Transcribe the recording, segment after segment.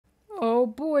Oh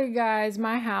boy, guys,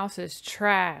 my house is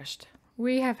trashed.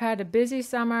 We have had a busy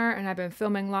summer and I've been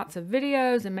filming lots of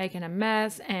videos and making a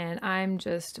mess, and I'm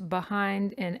just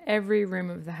behind in every room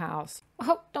of the house.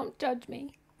 Oh, don't judge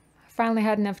me. I finally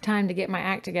had enough time to get my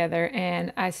act together,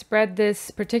 and I spread this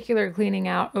particular cleaning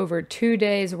out over 2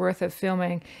 days worth of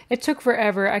filming. It took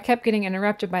forever. I kept getting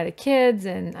interrupted by the kids,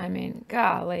 and I mean,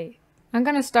 golly. I'm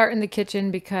going to start in the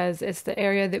kitchen because it's the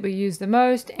area that we use the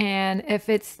most, and if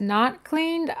it's not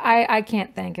cleaned, I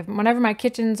can't think. Whenever my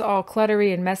kitchen's all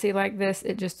cluttery and messy like this,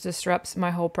 it just disrupts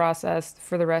my whole process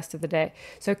for the rest of the day.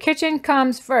 So kitchen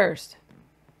comes first.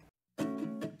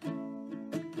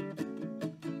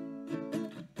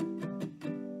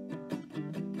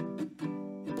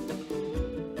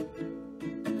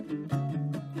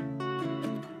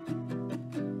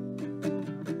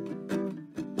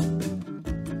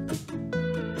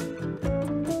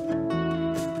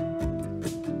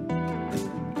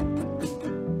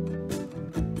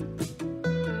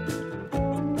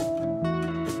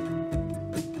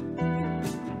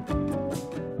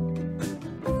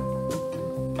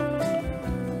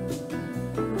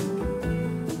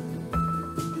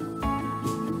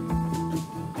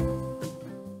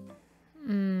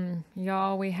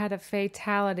 Y'all, we had a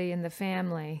fatality in the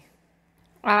family.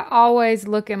 I always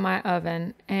look in my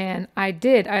oven, and I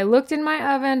did. I looked in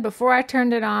my oven before I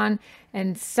turned it on,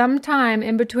 and sometime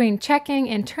in between checking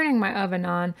and turning my oven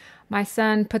on, my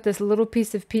son put this little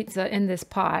piece of pizza in this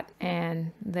pot,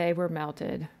 and they were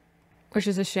melted. Which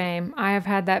is a shame. I have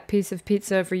had that piece of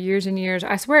pizza for years and years.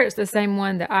 I swear it's the same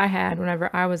one that I had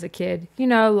whenever I was a kid. You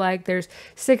know, like there's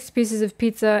 6 pieces of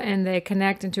pizza and they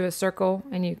connect into a circle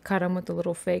and you cut them with the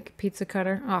little fake pizza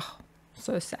cutter. Oh,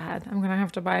 so sad. I'm gonna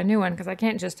have to buy a new one because I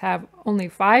can't just have only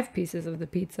 5 pieces of the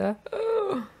pizza.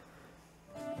 Ugh.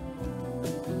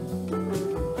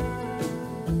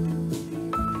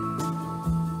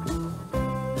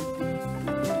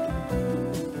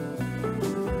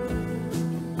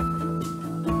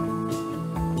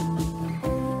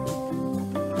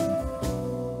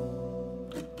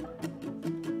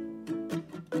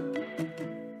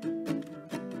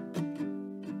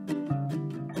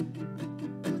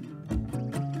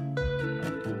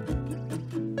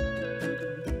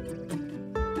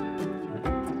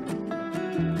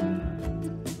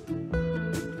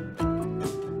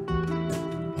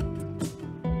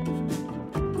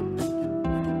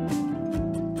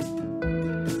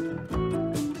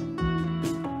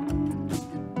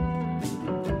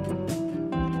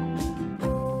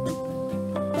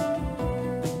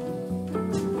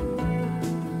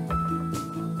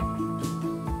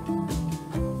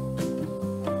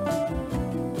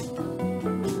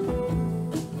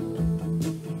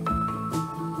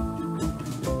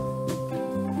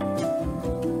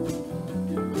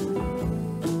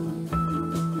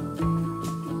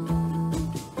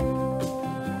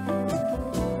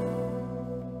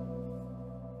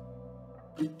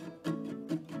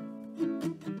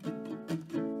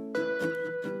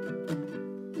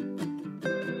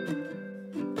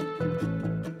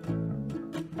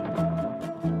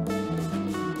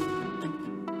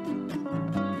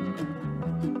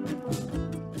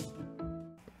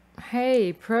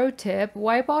 Hey, pro tip,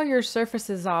 wipe all your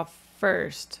surfaces off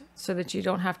first so that you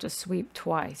don't have to sweep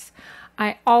twice.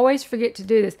 I always forget to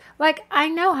do this. Like, I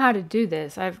know how to do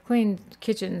this. I've cleaned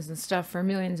kitchens and stuff for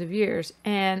millions of years,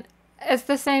 and it's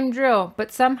the same drill,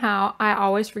 but somehow I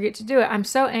always forget to do it. I'm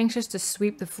so anxious to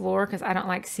sweep the floor because I don't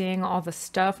like seeing all the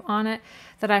stuff on it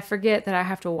that I forget that I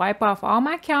have to wipe off all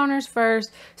my counters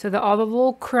first so that all the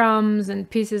little crumbs and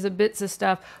pieces of bits of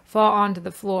stuff fall onto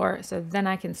the floor, so then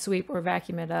I can sweep or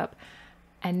vacuum it up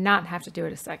and not have to do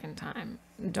it a second time.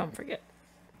 Don't forget.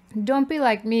 Don't be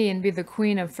like me and be the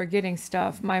queen of forgetting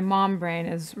stuff. My mom brain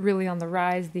is really on the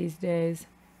rise these days.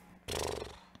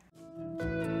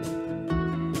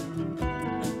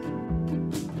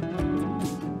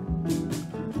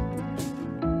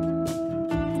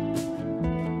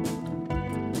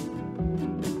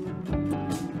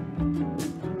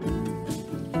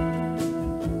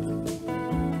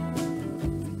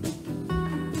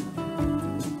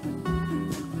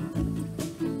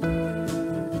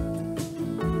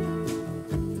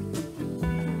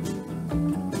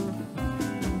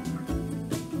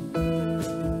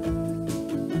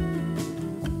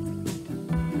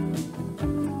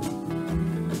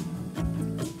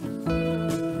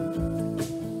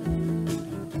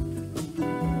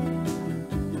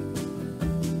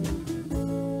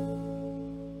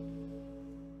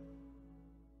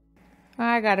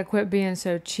 I gotta quit being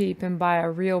so cheap and buy a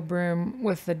real broom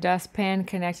with the dustpan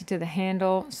connected to the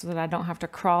handle so that I don't have to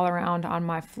crawl around on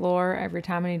my floor every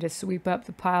time I need to sweep up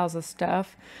the piles of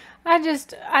stuff. I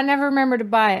never remember to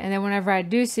buy it. And then whenever I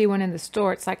do see one in the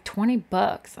store, it's like 20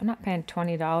 bucks. I'm not paying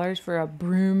 $20 for a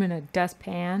broom and a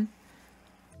dustpan.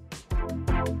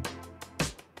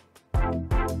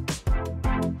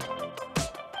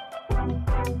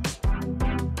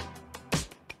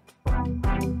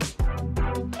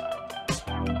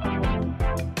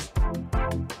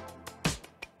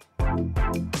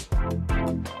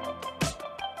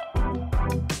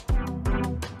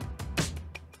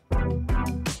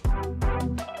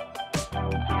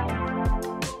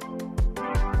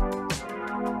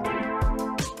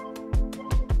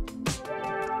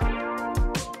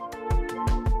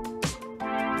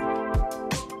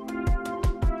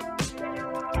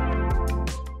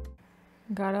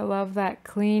 Gotta love that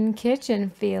clean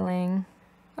kitchen feeling.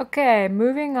 Okay,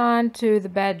 moving on to the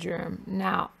bedroom.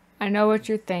 Now, I know what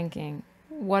you're thinking.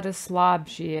 What a slob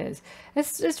she is.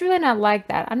 It's really not like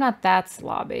that. I'm not that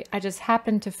slobby. I just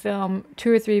happened to film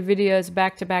 2 or 3 videos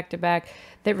back to back to back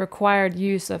that required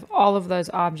use of all of those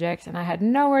objects, and I had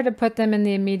nowhere to put them in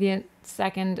the immediate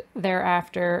second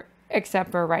thereafter, except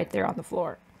for right there on the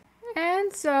floor.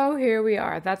 And so here we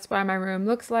are. That's why my room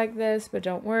looks like this, but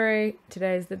don't worry,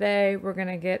 today's the day. We're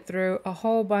gonna get through a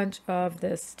whole bunch of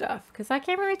this stuff because I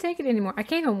can't really take it anymore. I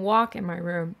can't even walk in my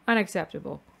room.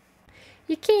 Unacceptable.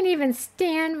 You can't even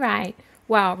stand right.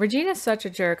 Wow, Regina's such a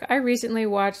jerk. I recently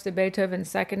watched the Beethoven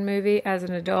second movie as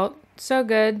an adult. So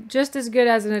good, just as good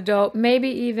as an adult, maybe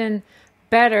even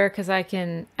better because I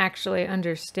can actually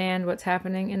understand what's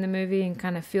happening in the movie and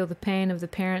kind of feel the pain of the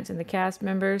parents and the cast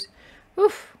members.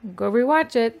 Oof, go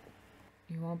rewatch it.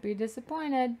 You won't be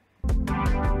disappointed.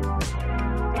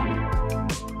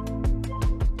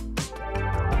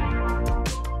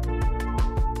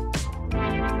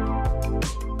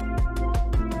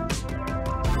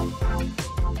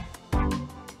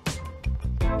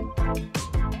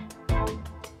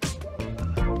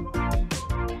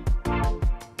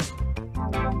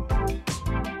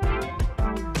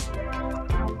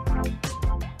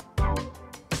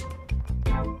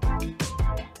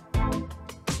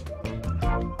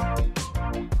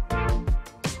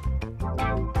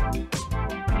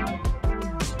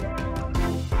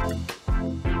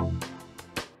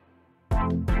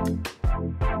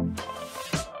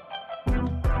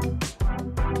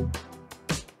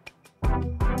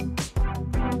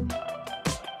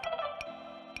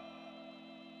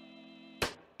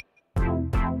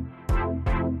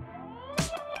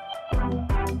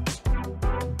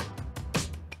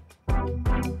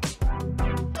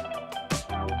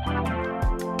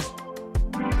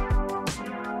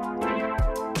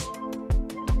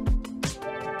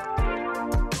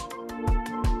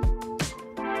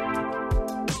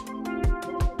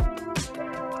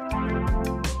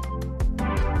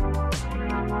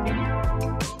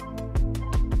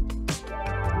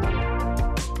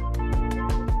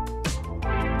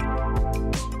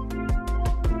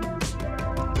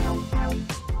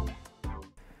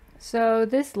 So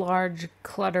this large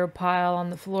clutter pile on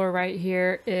the floor right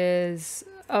here is,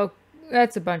 oh,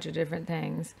 that's a bunch of different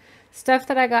things. Stuff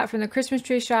that I got from the Christmas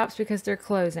tree shops because they're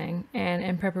closing and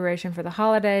in preparation for the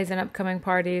holidays and upcoming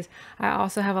parties. I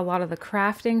also have a lot of the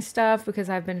crafting stuff because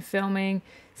I've been filming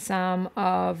some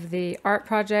of the art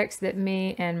projects that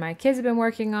me and my kids have been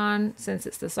working on since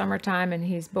it's the summertime and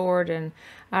he's bored and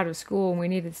out of school and we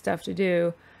needed stuff to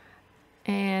do.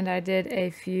 And I did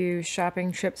a few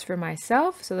shopping trips for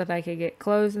myself so that I could get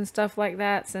clothes and stuff like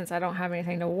that since I don't have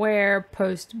anything to wear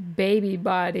post baby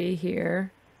body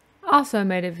here. Also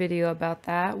made a video about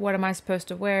that. What am I supposed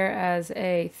to wear as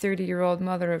a 30-year-old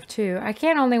mother of 2? I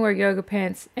can't only wear yoga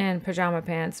pants and pajama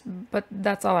pants, but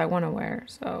that's all I want to wear.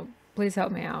 So please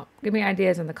help me out. Give me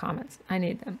ideas in the comments. I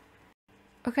need them.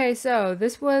 Okay, so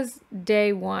this was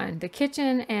day 1, the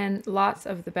kitchen and lots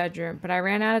of the bedroom, but I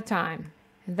ran out of time.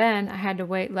 And then I had to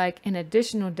wait like an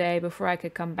additional day before I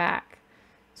could come back.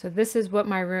 So this is what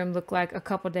my room looked like a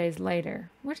couple days later,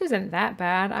 which isn't that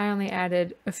bad. I only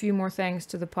added a few more things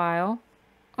to the pile.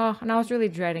 Oh, and I was really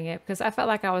dreading it because I felt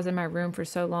like I was in my room for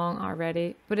so long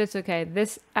already, but it's okay.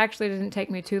 This actually didn't take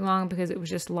me too long because it was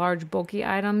just large bulky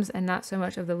items and not so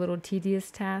much of the little tedious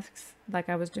tasks like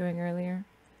I was doing earlier.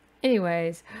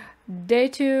 Anyways, day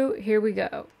 2, here we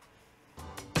go.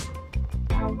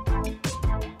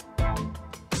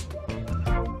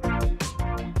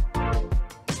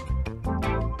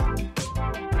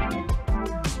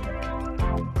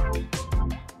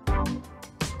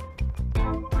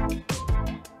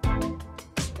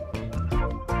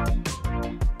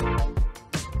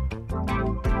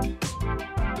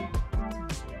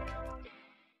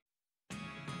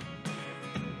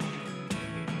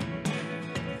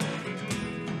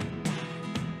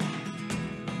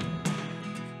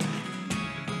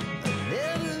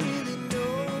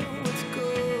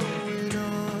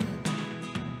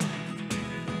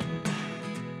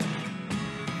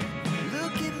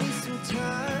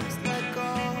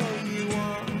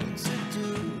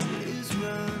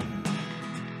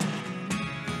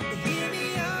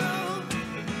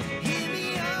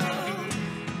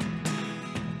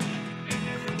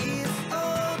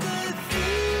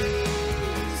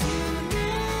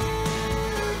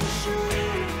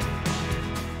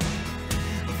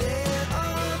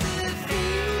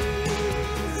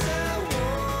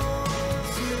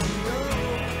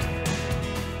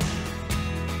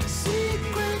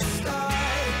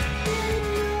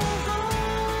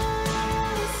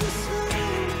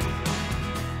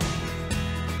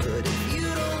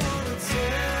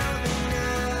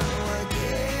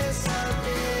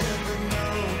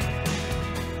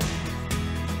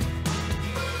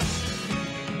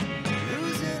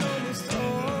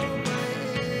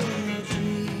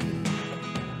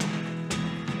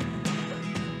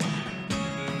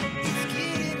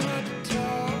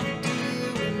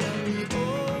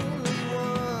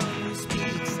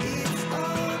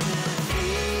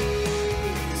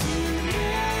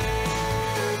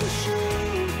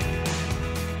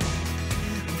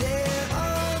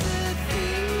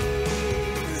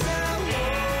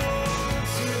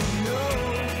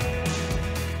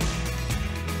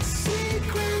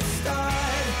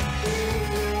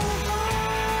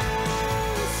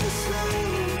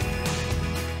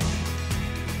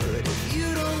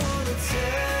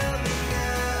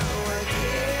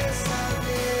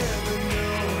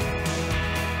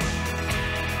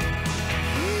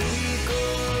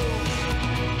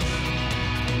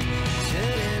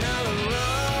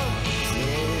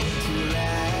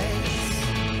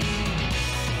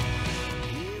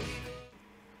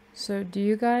 So do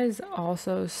you guys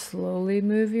also slowly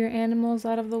move your animals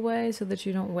out of the way so that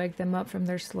you don't wake them up from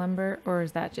their slumber, or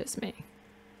is that just me?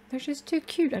 They're just too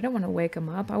cute. I don't want to wake them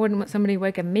up. I wouldn't want somebody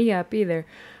waking me up either.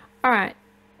 All right.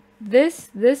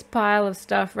 This pile of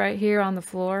stuff right here on the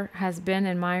floor has been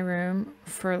in my room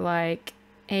for like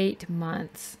 8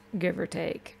 months, give or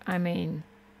take. I mean,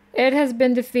 it has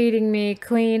been defeating me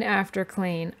clean after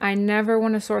clean. I never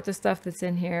want to sort the stuff that's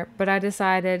in here, but I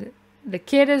decided the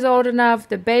kid is old enough,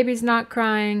 the baby's not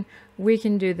crying, we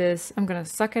can do this. I'm going to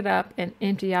suck it up and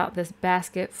empty out this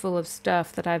basket full of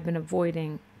stuff that I've been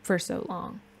avoiding for so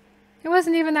long. It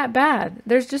wasn't even that bad.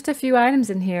 There's just a few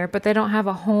items in here, but they don't have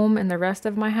a home in the rest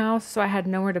of my house, so I had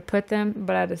nowhere to put them,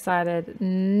 but I decided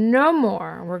no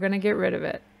more. We're going to get rid of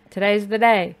it. Today's the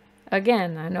day.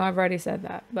 Again, I know I've already said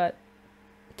that, but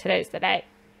today's the day.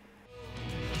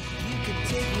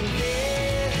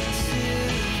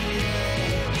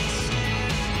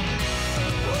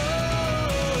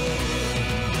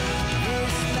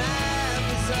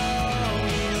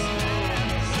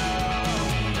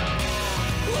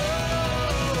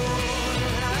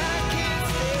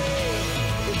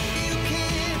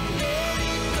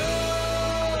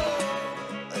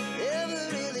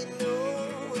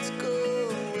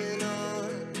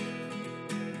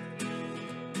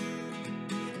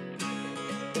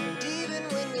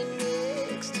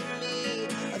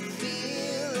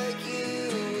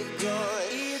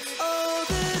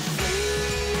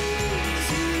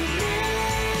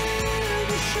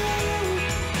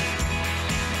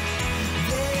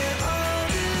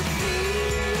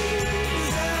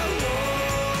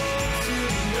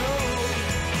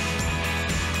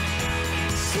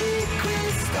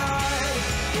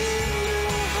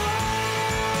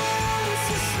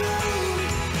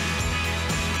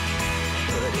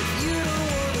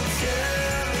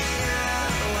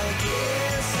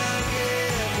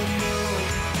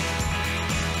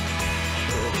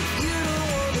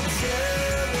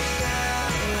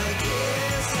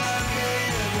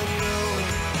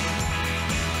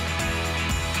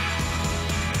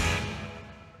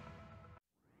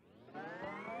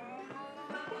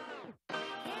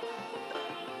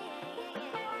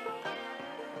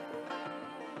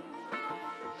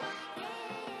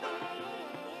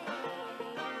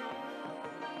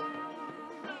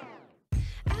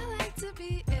 To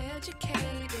be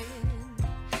educated,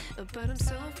 but I'm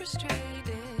so frustrated.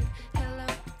 Hello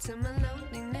to my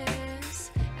loneliness.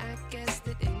 I guess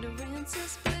that ignorance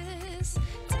is bliss.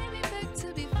 Take me back to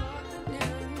before I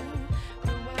knew.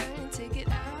 Rewind, take it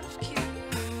out of cue.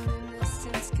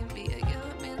 Innocence can be a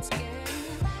young man's game.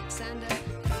 Signed up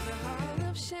for the hall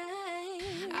of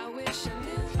shame. I wish I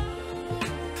knew.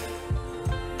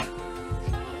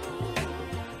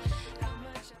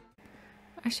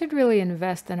 I should really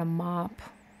invest in a mop.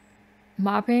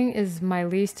 Mopping is my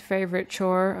least favorite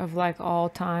chore of like all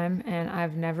time, and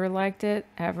I've never liked it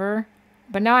ever.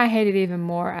 But now I hate it even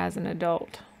more as an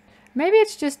adult. Maybe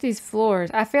it's just these floors.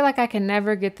 I feel like I can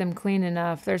never get them clean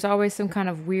enough. There's always some kind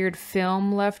of weird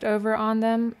film left over on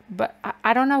them, but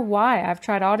I don't know why. I've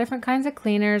tried all different kinds of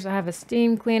cleaners. I have a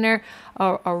steam cleaner,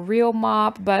 a real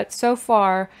mop, but so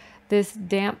far this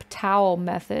damp towel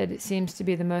method seems to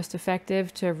be the most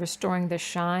effective to restoring the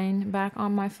shine back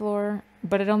on my floor,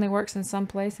 but it only works in some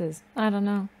places. I don't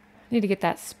know. I need to get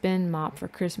that spin mop for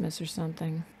Christmas or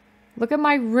something. Look at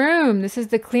my room. This is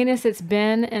the cleanest it's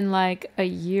been in like a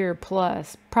year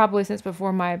plus, probably since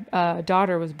before my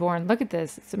daughter was born. Look at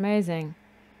this. It's amazing.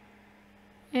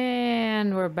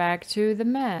 And we're back to the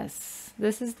mess.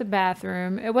 This is the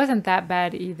bathroom. It wasn't that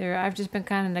bad either. I've just been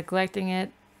kind of neglecting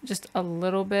it just a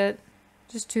little bit.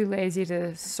 Just too lazy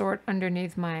to sort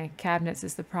underneath my cabinets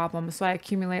is the problem. So I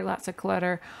accumulate lots of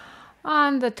clutter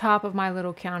on the top of my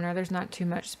little counter. There's not too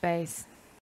much space.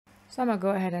 So I'm gonna go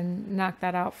ahead and knock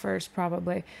that out first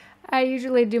probably. I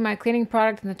usually do my cleaning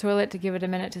product in the toilet to give it a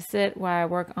minute to sit while I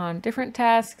work on different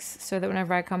tasks so that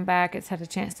whenever I come back it's had a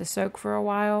chance to soak for a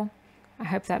while. I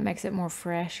hope that makes it more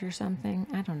fresh or something.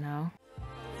 I don't know.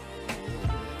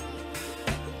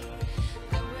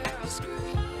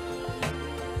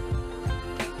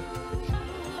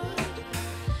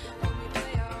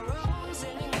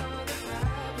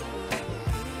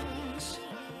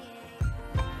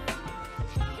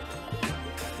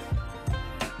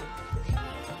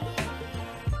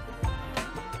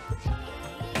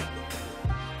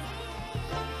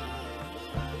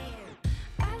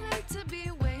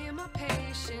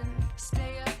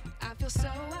 Stay up, I feel so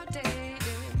outdated.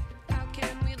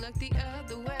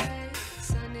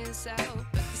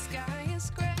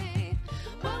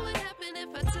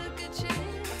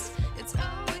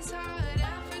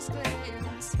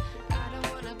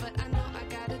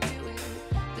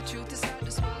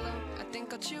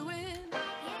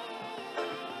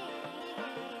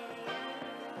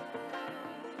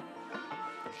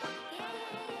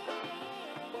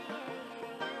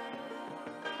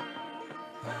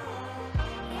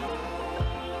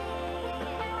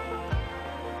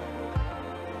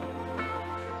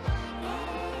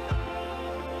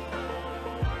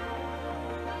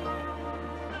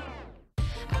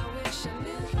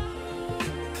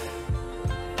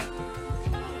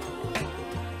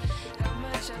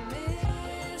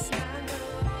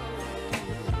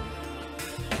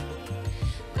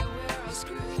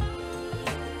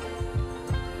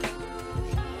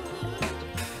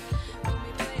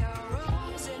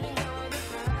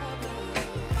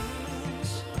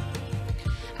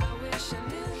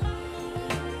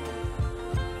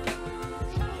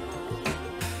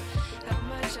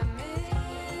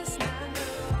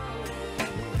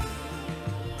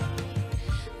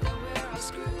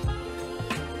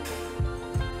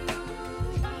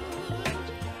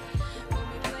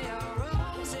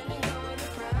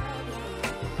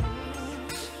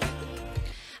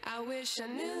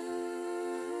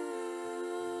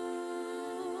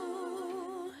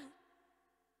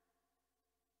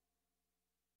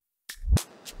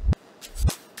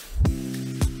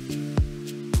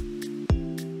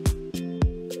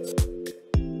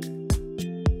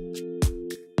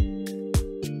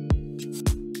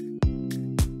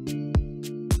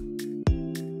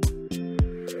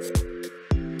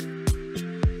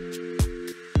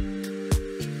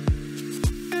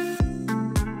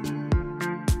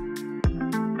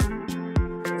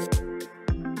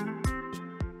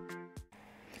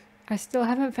 I still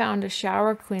haven't found a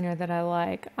shower cleaner that I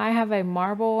like. I have a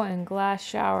marble and glass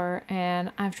shower,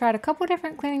 and I've tried a couple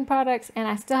different cleaning products, and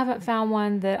I still haven't found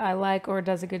one that I like or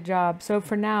does a good job. So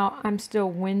for now, I'm still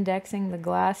Windexing the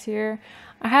glass here.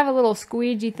 I have a little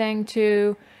squeegee thing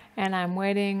too, and I'm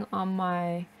waiting on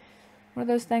my, what are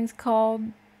those things called?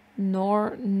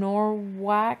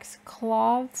 Norwax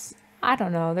cloths? I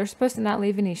don't know. They're supposed to not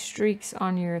leave any streaks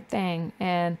on your thing,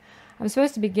 and I'm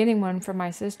supposed to be getting one for my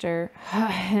sister.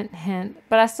 Hint, hint.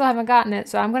 But I still haven't gotten it,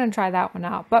 so I'm going to try that one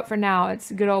out. But for now,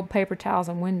 it's good old paper towels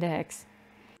and Windex.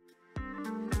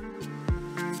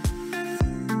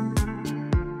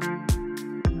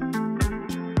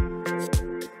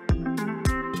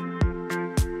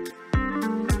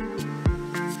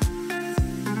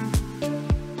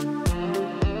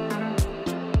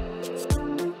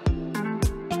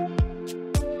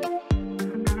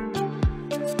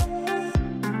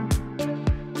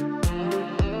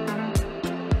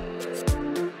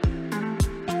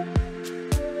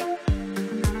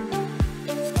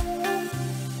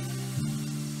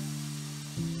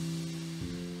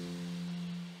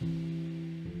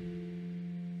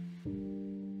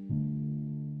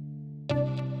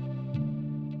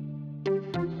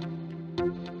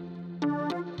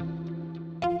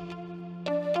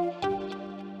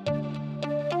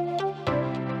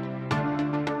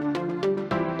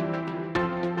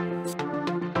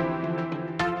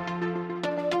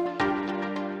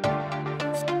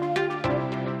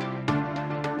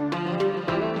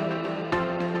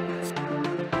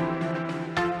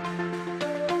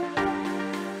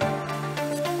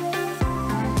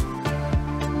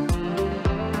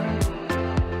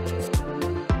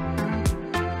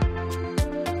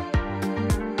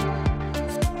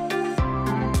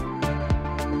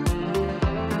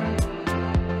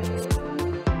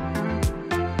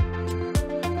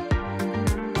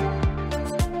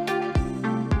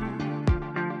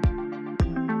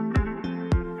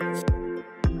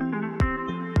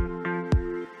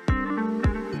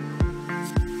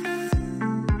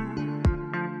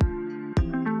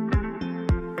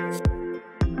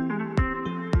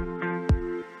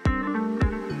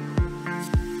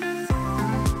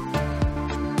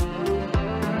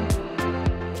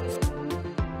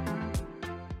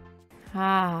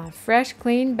 Ah, fresh,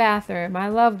 clean bathroom. I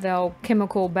love the old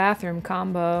chemical bathroom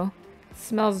combo. It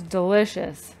smells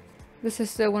delicious. This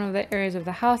is still one of the areas of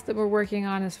the house that we're working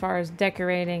on as far as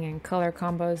decorating and color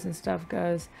combos and stuff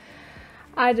goes.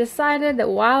 I decided that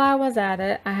while I was at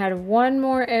it, I had one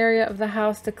more area of the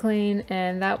house to clean,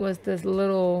 and that was this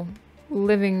little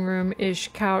living room-ish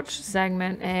couch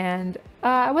segment, and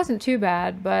it wasn't too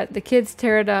bad, but the kids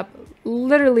tear it up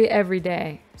literally every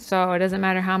day. So it doesn't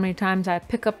matter how many times I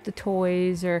pick up the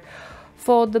toys or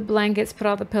fold the blankets, put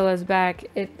all the pillows back.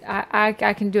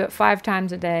 I can do it 5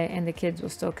 times a day, and the kids will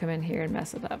still come in here and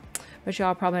mess it up. But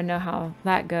y'all probably know how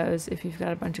that goes if you've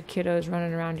got a bunch of kiddos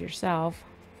running around yourself.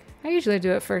 I usually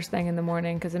do it first thing in the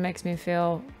morning because it makes me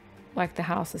feel like the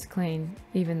house is clean,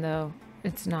 even though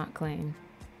it's not clean.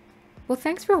 Well,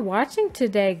 thanks for watching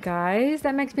today, guys.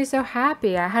 That makes me so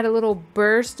happy. I had a little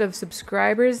burst of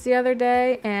subscribers the other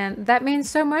day, and that means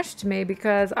so much to me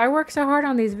because I work so hard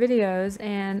on these videos,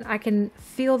 and I can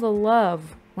feel the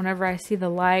love whenever I see the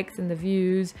likes and the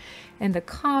views and the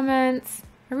comments.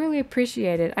 I really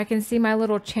appreciate it. I can see my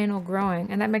little channel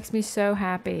growing, and that makes me so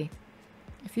happy.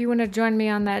 If you want to join me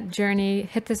on that journey,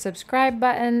 hit the subscribe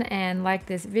button and like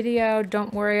this video.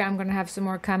 Don't worry, I'm going to have some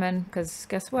more coming because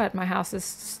guess what? My house is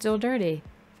still dirty.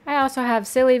 I also have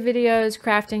silly videos,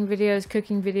 crafting videos,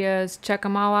 cooking videos. Check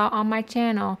them all out on my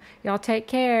channel. Y'all take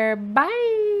care.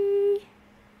 Bye!